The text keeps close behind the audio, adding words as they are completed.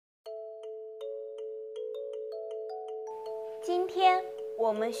今天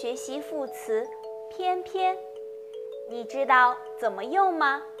我们学习副词偏偏，你知道怎么用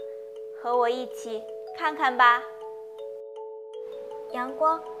吗？和我一起看看吧。阳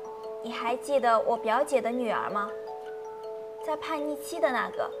光，你还记得我表姐的女儿吗？在叛逆期的那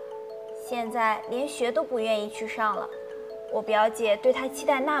个，现在连学都不愿意去上了。我表姐对她期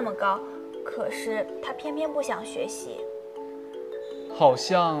待那么高，可是她偏偏不想学习。好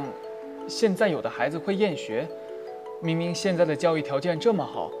像现在有的孩子会厌学，明明现在的教育条件这么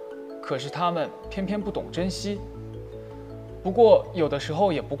好，可是他们偏偏不懂珍惜。不过有的时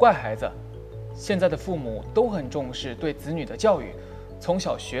候也不怪孩子，现在的父母都很重视对子女的教育，从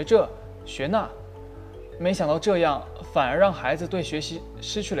小学这学那，没想到这样反而让孩子对学习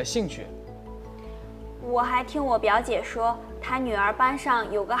失去了兴趣。我还听我表姐说，她女儿班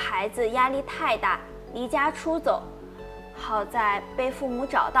上有个孩子压力太大，离家出走，好在被父母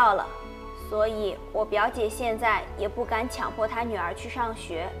找到了，所以我表姐现在也不敢强迫她女儿去上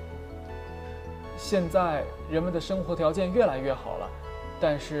学。现在人们的生活条件越来越好了，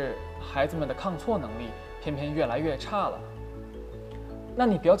但是孩子们的抗挫能力偏偏越来越差了。那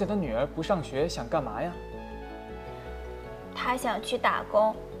你表姐的女儿不上学想干嘛呀？她想去打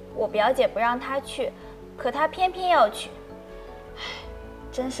工，我表姐不让她去，可她偏偏要去，唉，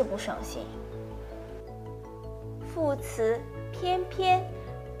真是不省心。副词偏偏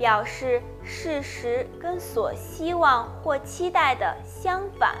表示事实跟所希望或期待的相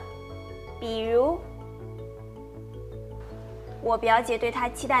反，比如我表姐对她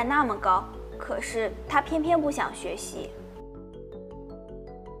期待那么高，可是她偏偏不想学习。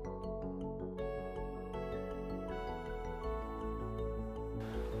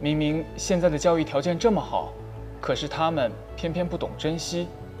明明现在的教育条件这么好，可是他们偏偏不懂珍惜。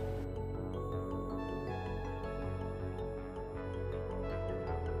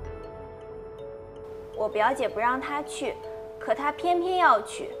我表姐不让她去，可她偏偏要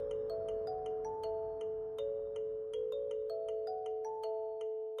去。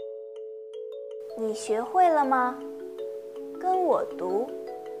你学会了吗？跟我读。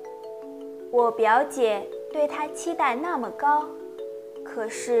我表姐对她期待那么高，可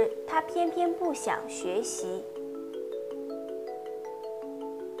是她偏偏不想学习。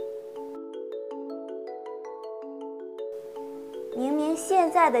明明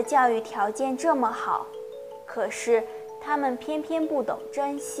现在的教育条件这么好，可是他们偏偏不懂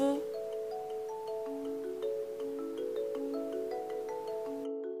珍惜。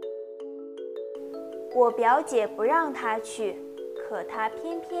我表姐不让她去，可她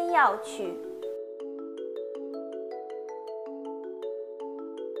偏偏要去。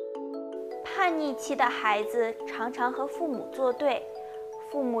叛逆期的孩子常常和父母作对，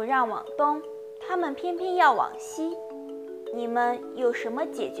父母让往东，他们偏偏要往西。你们有什么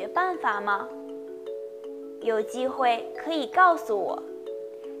解决办法吗？有机会可以告诉我。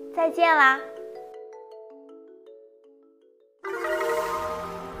再见啦！